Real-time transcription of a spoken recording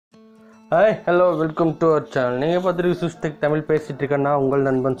Hi hello welcome to our channel. நீங்கள் பார்த்துட்டு சுஸ்டெக் தமிழ் பேசிகிட்டு இருக்கேன்னா உங்கள்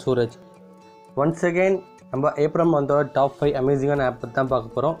நண்பன் சூரஜ். ஒன்ஸ் அகெயின் நம்ம ஏப்ரல் மந்தோட டாப் 5 அமேசிங்கான ஆப் தான்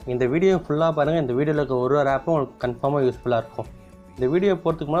பார்க்க போகிறோம். இந்த வீடியோ ஃபுல்லாக பாருங்கள். இந்த வீடியோவில் இருக்க ஒரு ஆப்பும் உங்களுக்கு கன்ஃபார்மாக யூஸ்ஃபுல்லாக இருக்கும். இந்த வீடியோ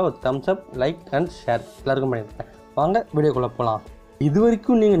போகிறதுக்கு முன்னாடி ஒரு Thums up, like and share எல்லாருக்கும் பண்ணியிருக்கேன். வாங்க வீடியோக்குள்ளே போகலாம். இது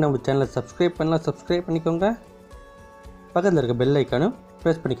வரைக்கும் நீங்கள் நம்ம சேனலை சப்ஸ்கிரைப் பண்ணிக்கோங்க. பக்கத்தில் இருக்க பெல் ஐக்கானும்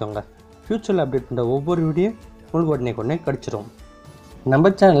ப்ரெஸ் பண்ணிக்கோங்க. ஃப்யூச்சரில் அப்டேட் பண்ணுற ஒவ்வொரு வீடியோ உங்களுக்கு உடனே கிடச்சிரும். நம்ம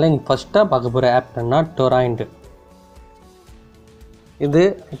சேனலில் நீங்கள் ஃபஸ்ட்டாக பார்க்க போகிற ஆப் என்னன்னா டொராய்ண்ட். இது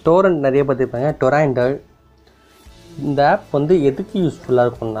டோரண்ட் நிறைய பார்த்துருப்பாங்க. டொராய்ண்ட் இந்த ஆப் வந்து எதுக்கு யூஸ்ஃபுல்லாக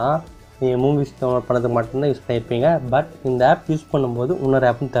இருக்கும்னா, நீங்கள் மூவிஸ் டவுன்லோட் பண்ணதுக்கு மட்டும்தான் யூஸ் பண்ணியிருப்பீங்க. பட் இந்த ஆப் யூஸ் பண்ணும்போது இன்னொரு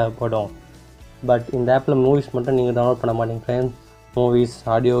ஆப்பும் தேவைப்படும். பட் இந்த ஆப்பில் மூவிஸ் மட்டும் நீங்கள் டவுன்லோட் பண்ண மாட்டீங்க friends. Movies,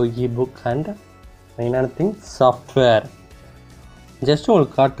 audio, ebook and மெயினான திங் சாஃப்ட்வேர். ஜஸ்ட்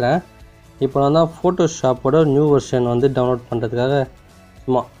உங்களுக்கு காட்டுறேன். இப்போ நான் தான் ஃபோட்டோஷாப்போட நியூ வெர்ஷன் வந்து டவுன்லோட் பண்ணுறதுக்காக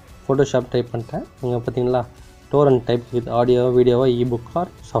சும்மா ஃபோட்டோஷாப் டைப் பண்ணிட்டேன். நீங்கள் பார்த்தீங்களா, டோரண்ட் டைப் வித் ஆடியோ, வீடியோவா, ebook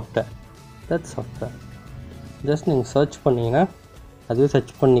R software. That software just நீங்கள் சர்ச் பண்ணிங்கன்னா அதுவே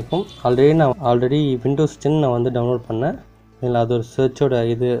சர்ச் பண்ணிக்கும். ஆல்ரெடி விண்டோஸ் 10 நான் வந்து டவுன்லோட் பண்ணேன். இதில் அது ஒரு சர்ச்சோட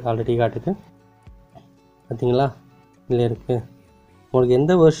இது ஆல்ரெடி காட்டுது. பார்த்தீங்களா, இதில் இருக்குது. உங்களுக்கு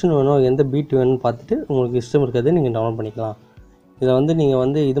எந்த வெர்ஷன் வேணும், எந்த பீட் வேணும்னு பார்த்துட்டு உங்களுக்கு இஷ்டம் இருக்கிறது நீங்கள் டவுன்லோட் பண்ணிக்கலாம். இதில் வந்து நீங்கள்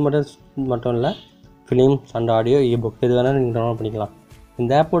வந்து இது மட்டும் இல்லை, ஃபிலிம்ஸ் அண்ட் ஆடியோ, இபுக் இது வேணால் நீங்கள் டவுன்லோட் பண்ணிக்கலாம்.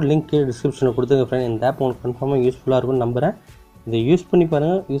 இந்த ஆப்போட லிங்க் டிஸ்கிரிப்ஷனில் கொடுத்துங்க ஃப்ரெண்ட். இந்த ஆப் உங்களுக்கு கன்ஃபார்மாக யூஸ்ஃபுல்லாக இருக்கும்னு நம்புகிறேன். இதை யூஸ் பண்ணி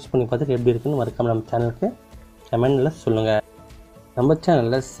பாருங்கள். யூஸ் பண்ணி பார்த்துட்டு எப்படி இருக்குன்னு மறக்காமல் நம்ம சேனலுக்கு கமெண்டில் சொல்லுங்கள். நம்ம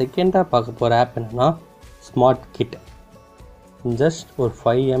சேனலில் செகண்டாக பார்க்க போகிற ஆப் என்னென்னா ஸ்மார்ட் கிட். ஜஸ்ட் ஒரு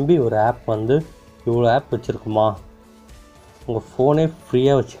 5 MB ஒரு ஆப் வந்து இவ்வளோ ஆப் வச்சுருக்குமா? உங்கள் ஃபோனே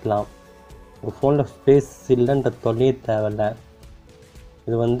ஃப்ரீயாக வச்சுக்கலாம். உங்கள் ஃபோனில் ஸ்பேஸ் இல்லைன்ற தொல்லையே தேவையில்லை.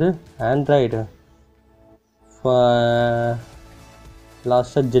 இது வந்து ஆண்ட்ராய்டு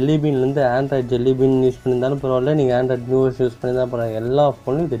லாஸ்ட்டாக ஜெல்லிபீன்லேருந்து ஆண்ட்ராய்டு ஜெல்லிபீன் யூஸ் பண்ணியிருந்தாலும் பரவாயில்ல, நீங்கள் ஆண்ட்ராய்டு நியூஸ் யூஸ் பண்ணியிருந்தாலும் பரவாயில்ல, எல்லா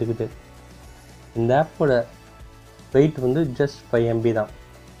ஃபோன்லையும் இது இருக்குது. இந்த ஆப்போட வெயிட் வந்து ஜஸ்ட் 5 MB தான்.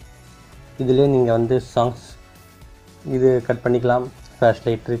 இதிலே நீங்கள் வந்து சாங்ஸ் இது கட் பண்ணிக்கலாம். ஃப்ளாஷ்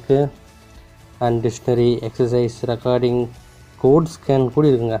லைட் இருக்குது and dictionary, exercise, recording, code scan கூட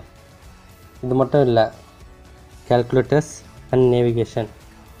இருக்குங்க. இது மட்டும் இல்லை, கேல்குலேட்டர்ஸ் அண்ட் நேவிகேஷன்.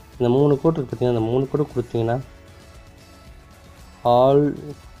 இந்த 3 கோட் இருக்குது பார்த்தீங்கன்னா, அந்த 3 கோடு கொடுத்தீங்கன்னா ஆல்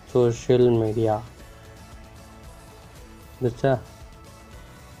சோஷியல் மீடியா இருந்துச்சா,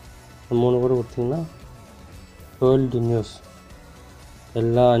 இந்த 3 கோடு கொடுத்தீங்கன்னா வேர்ல்டு நியூஸ்,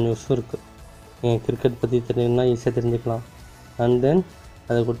 எல்லா நியூஸும் இருக்குது. நீங்கள் கிரிக்கெட் பற்றி தெரிஞ்சுன்னா ஈஸியாக தெரிஞ்சுக்கலாம். அண்ட் தென்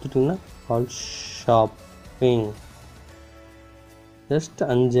அதை கொடுத்துட்டிங்கன்னா ஆல் ஷாப்பிங். ஜஸ்ட்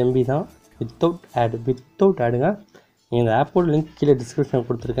 5 MB தான், வித்தவுட் ஆடுங்க. இந்த ஆப்போட லிங்க் கீழே டிஸ்கிரிப்ஷன்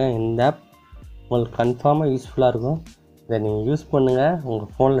கொடுத்துருக்கேன். இந்த ஆப் உங்களுக்கு கன்ஃபார்மாக யூஸ்ஃபுல்லாக இருக்கும். இதை நீங்கள் யூஸ் பண்ணுங்கள்.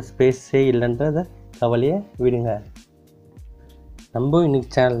 உங்கள் ஃபோனில் ஸ்பேஸே இல்லைன்றதை கவலையே விடுங்க. நம்ம இன்றைக்கி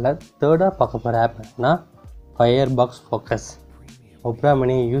சேனலில் தேர்டாக பார்க்க போகிற ஆப் என்னன்னா fire box focus. Opera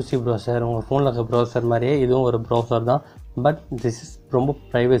mini UC browser, உங்கள் ஃபோனில் இருக்க ப்ரௌசர் மாதிரியே இதுவும் ஒரு ப்ரௌசர் தான். பட் திஸ் இஸ் ரொம்ப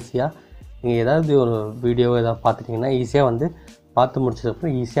ப்ரைவசியாக. நீங்கள் ஏதாவது ஒரு வீடியோ ஏதாவது பார்த்துட்டிங்கன்னா ஈஸியாக வந்து பார்த்து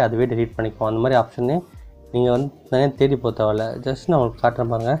முடிச்சதுக்கப்புறம் ஈஸியாக அதுவே டெலீட் பண்ணிக்குவோம். அந்த மாதிரி ஆப்ஷனே நீங்கள் வந்து தனியாக தேடி போக தேவையில்ல. ஜஸ்ட் நான் உங்களுக்கு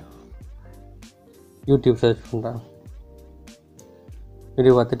காட்டுறேன் பாருங்கள். யூடியூப் சர்ச் பண்ணுறேன்,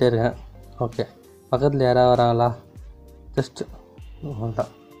 வீடியோ பார்த்துட்டே இருக்கேன். ஓகே, பக்கத்தில் யாராவது வராங்களா? ஜஸ்ட்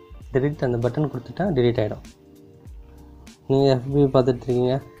தான் டெலிட் அந்த பட்டன் கொடுத்துட்டா டெலிட் ஆகிடும். நீங்கள் FB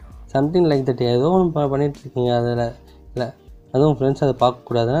பார்த்துட்ருக்கீங்க, சம்திங் லைக் தட், ஏதோ ஒன்று பண்ணிகிட்ருக்கீங்க. அதில் இல்லை, அதுவும் ஃப்ரெண்ட்ஸ் அதை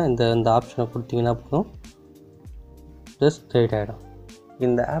பார்க்கக்கூடாதுன்னா இந்த ஆப்ஷனை கொடுத்தீங்கன்னா போதும், ஜஸ்ட் டெலிட் ஆகிடும்.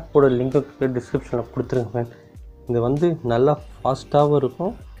 இந்த ஆப்போட லிங்க்கு டிஸ்கிரிப்ஷனில் கொடுத்துருங்க ஃப்ரெண்ட். இது வந்து நல்லா ஃபாஸ்ட்டாகவும்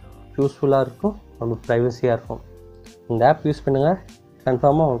இருக்கும், யூஸ்ஃபுல்லாக இருக்கும், ரொம்ப ப்ரைவசியாக இருக்கும். இந்த ஆப் யூஸ் பண்ணுங்கள்,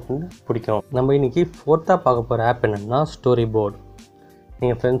 கன்ஃபார்மாக உங்களுக்கு வந்து பிடிக்கும். நம்ம இன்றைக்கி 4th பார்க்க போகிற ஆப் என்னென்னா ஸ்டோரி போர்டு.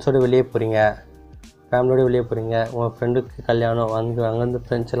 நீங்கள் ஃப்ரெண்ட்ஸோடு வெளியே போகிறீங்க, ஃபேமிலியோடு வெளியே போகிறீங்க, உங்கள் ஃப்ரெண்டுக்கு கல்யாணம், அங்கேருந்து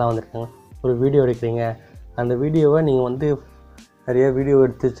ஃப்ரெண்ட்ஸ் எல்லாம் வந்திருக்காங்க, ஒரு வீடியோ எடுக்கிறீங்க. அந்த வீடியோவை நீங்கள் வந்து நிறைய வீடியோ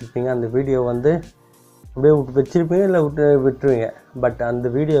எடுத்து வச்சுருப்பீங்க. அந்த வீடியோ வந்து அப்படியே வச்சுருப்பீங்க, இல்லை விட்டுருவீங்க. பட் அந்த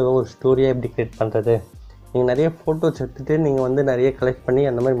வீடியோவை ஒரு ஸ்டோரியாக எப்படி க்ரியேட் பண்ணுறது? நீங்கள் நிறைய ஃபோட்டோஸ் எடுத்துகிட்டு நீங்கள் வந்து நிறைய கலெக்ட் பண்ணி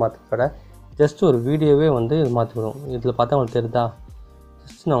அந்த மாதிரி மாற்றப்பட ஜஸ்ட் ஒரு வீடியோவே வந்து இது மாற்றிவிடும். இதில் பார்த்தா உங்களுக்கு தெரியுதா?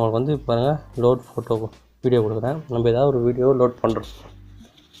 ஜஸ்ட் நான் உங்களுக்கு வந்து பாருங்கள், லோட் ஃபோட்டோ வீடியோ கொடுக்குறேன். நம்ம ஏதாவது ஒரு வீடியோ லோட் பண்ணுறோம்.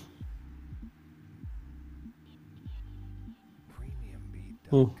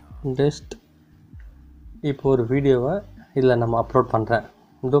 ஜஸ்ட் இப்போ ஒரு வீடியோவை இதில் நம்ம அப்லோட் பண்ணுறேன்.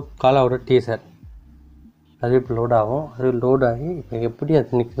 இதோ காலாவோட டீசர் அது இப்போ லோட் ஆகும். அது லோட் ஆகி இப்போ எப்படி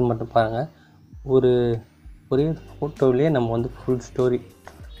அது நிற்குது மட்டும் பாருங்கள். ஒரே ஃபோட்டோவிலேயே நம்ம வந்து ஃபுல் ஸ்டோரி,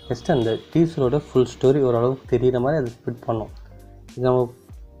 ஜஸ்ட் அந்த டீசரோட ஃபுல் ஸ்டோரி ஓரளவுக்கு தெரிகிற மாதிரி அதை ஃபிட் பண்ணோம். இது நம்ம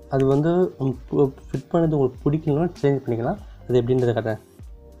அது வந்து ஃபிட் பண்ணது உங்களுக்கு பிடிக்கலன்னா சேஞ்ச் பண்ணிக்கலாம். அது எப்படின்றத காட்டுறேன்.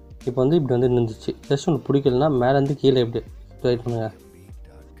 இப்போ வந்து இப்படி வந்து நின்றுச்சு. ஜஸ்ட் உங்களுக்கு பிடிக்கலன்னா மேலேருந்து கீழே இப்படி ஸ்லைட் பண்ணுங்கள்.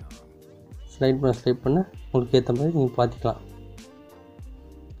 ஸ்லைட் பண்ண உங்களுக்கு ஏற்ற மாதிரி நீங்கள் பார்த்துக்கலாம்.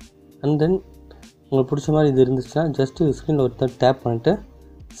 அண்ட் தென் உங்களுக்கு பிடிச்ச மாதிரி இது இருந்துச்சுன்னா ஜஸ்ட்டு ஸ்க்ரீனில் ஒருத்தர் டேப் பண்ணிவிட்டு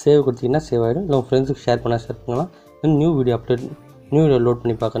சேவ் கொடுத்தீங்கன்னா சேவ் ஆகிடும். இல்லை உங்கள் ஃப்ரெண்ட்ஸுக்கு ஷேர் பண்ணலாம். நியூ வீடியோ லோட்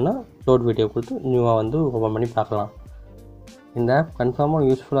பண்ணி பார்க்கணுன்னா லோட் வீடியோ கொடுத்து நியூவாக வந்து ஓப்பன் பண்ணி பார்க்கலாம். இந்த ஆப் கன்ஃபார்மாக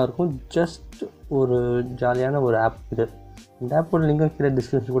யூஸ்ஃபுல்லாக இருக்கும். ஜஸ்ட் ஒரு ஜாலியான ஒரு ஆப் இது. இந்த ஆப்போட லிங்க் கீழே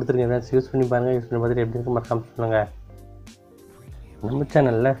டிஸ்கிரிப்ஷன் கொடுத்துருக்கேன். யூஸ் பண்ணி பாருங்கள். யூஸ் பண்ணி பார்த்துட்டு எப்படி இருக்கு மறக்காம சொல்லுங்கள். நம்ம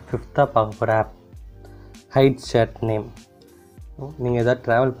சேனலில் 5th பார்க்க போகிற ஆப் ஹைட் சேட் நேம். நீங்கள் எதாவது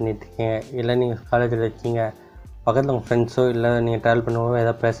ட்ராவல் பண்ணிட்டுருக்கீங்க, இல்லை நீங்கள் காலேஜில் இருக்கீங்க, பக்கத்தில் உங்கள் ஃப்ரெண்ட்ஸோ இல்லை நீங்கள் ட்ராவல் பண்ணும்போது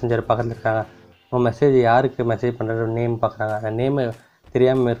ஏதாவது பேசஞ்சர் பக்கத்தில் இருக்காங்க, உங்கள் மெசேஜ் யாருக்கு மெசேஜ் பண்ணுறது நேம் பார்க்குறாங்க, அந்த நேமை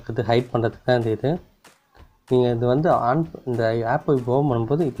தெரியாமல் இருக்கிறது ஹைட் பண்ணுறதுக்கு தான் இது. நீங்கள் இது வந்து இந்த ஆப்பை ஓப்பன்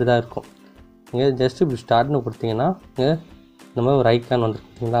பண்ணும்போது இப்படி தான் இருக்கும். நீங்கள் ஜஸ்ட் இப்படி ஸ்டார்ட்னு கொடுத்தீங்கன்னா நீங்கள் இந்த மாதிரி ஒரு ஐக்கான்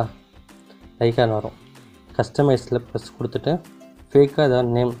வந்துருக்கீங்களா, ஐக்கான் வரும். கஸ்டமைஸில் ப்ளஸ் கொடுத்துட்டு ஃபேக்காக ஏதாவது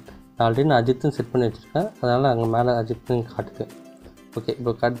நேம் ஆல்ரெடி நான் அஜித்துன்னு செட் பண்ணி வச்சுருக்கேன். அதனால் அங்கே மேலே அஜித்துன்னு காட்டுது. ஓகே,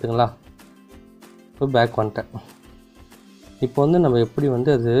 இப்போ காட்டுதுங்களா. இப்போ பேக் வந்துட்டேன். இப்போ வந்து நம்ம எப்படி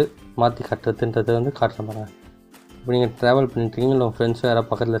வந்து அது மாற்றி காட்டுறதுன்றதை வந்து காட்டுற பாருங்க. இப்போ நீங்கள் ட்ராவல் பண்ணிட்டுருக்கீங்க, இல்லை உங்கள் ஃப்ரெண்ட்ஸும் யாராவது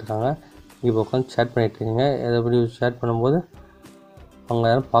பக்கத்தில் இருக்காங்க, இப்போ உட்காந்து சேட் பண்ணிட்டுருக்கீங்க. எப்படி சேட் பண்ணும்போது அவங்க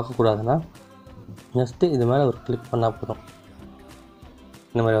யாரும் பார்க்கக்கூடாதுன்னா ஜஸ்ட்டு இது மேலே ஒரு கிளிக் பண்ணால் போதும்,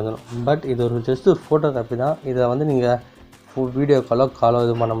 இந்த மாதிரி வந்துடும். பட் இது ஒரு ஜஸ்ட் ஒரு ஃபோட்டோகிராஃபி தான். இதை வந்து நீங்கள் வீடியோ காலோ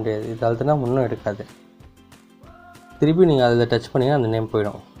இது பண்ண முடியாது. இது அழுத்தினா முன்னும் எடுக்காது. திருப்பி நீங்கள் அதில் டச் பண்ணிங்கன்னா அந்த நேம்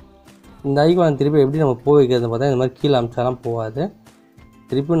போயிடும். இந்த ஐக்கான் திருப்பி எப்படி நம்ம போக வைக்கிறது பார்த்தா இந்த மாதிரி கீழே அமிச்சாலாம் போகாது.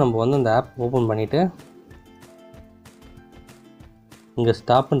 திருப்பி நம்ம வந்து அந்த ஆப் ஓப்பன் பண்ணிவிட்டு இங்கே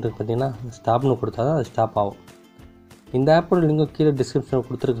ஸ்டாப்புன்றது பார்த்தீங்கன்னா ஸ்டாப்னு கொடுத்தா தான் அது ஸ்டாப் ஆகும். இந்த ஆப்போட லிங்க் கீழே டிஸ்கிரிப்ஷனில்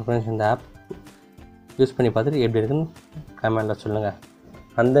கொடுத்துருக்க ஃப்ரெண்ட்ஸ். இந்த ஆப் யூஸ் பண்ணி பார்த்துட்டு எப்படி இருக்குன்னு கமெண்டில் சொல்லுங்கள்.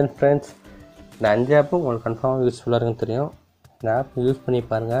 அண்ட் தென் ஃப்ரெண்ட்ஸ், இந்த 5 ஆப்பும் உங்களுக்கு கன்ஃபார்மாக யூஸ்ஃபுல்லாக இருக்குன்னு தெரியும். இந்த ஆப் யூஸ் பண்ணி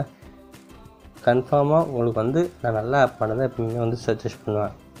பாருங்கள். கன்ஃபார்மாக உங்களுக்கு வந்து நான் நல்ல ஆப் பண்ணதை எப்பவுமே வந்து சஜஸ்ட்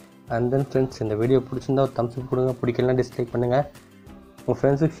பண்ணுவேன். அண்ட் தென் ஃப்ரெண்ட்ஸ், இந்த வீடியோ பிடிச்சிருந்தா ஒரு தம்ஸ் அப் கொடுங்க. பிடிக்கலாம் டிஸ்லைக் பண்ணுங்கள். உங்கள்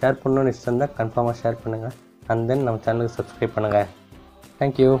ஃப்ரெண்ட்ஸுக்கு ஷேர் பண்ணணும்னு இஷ்டம் இருந்தால் கன்ஃபார்மாக ஷேர் பண்ணுங்கள். அண்ட் தென் நம்ம சேனலுக்கு சப்ஸ்கிரைப் பண்ணுங்கள்.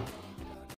 தேங்க்யூ.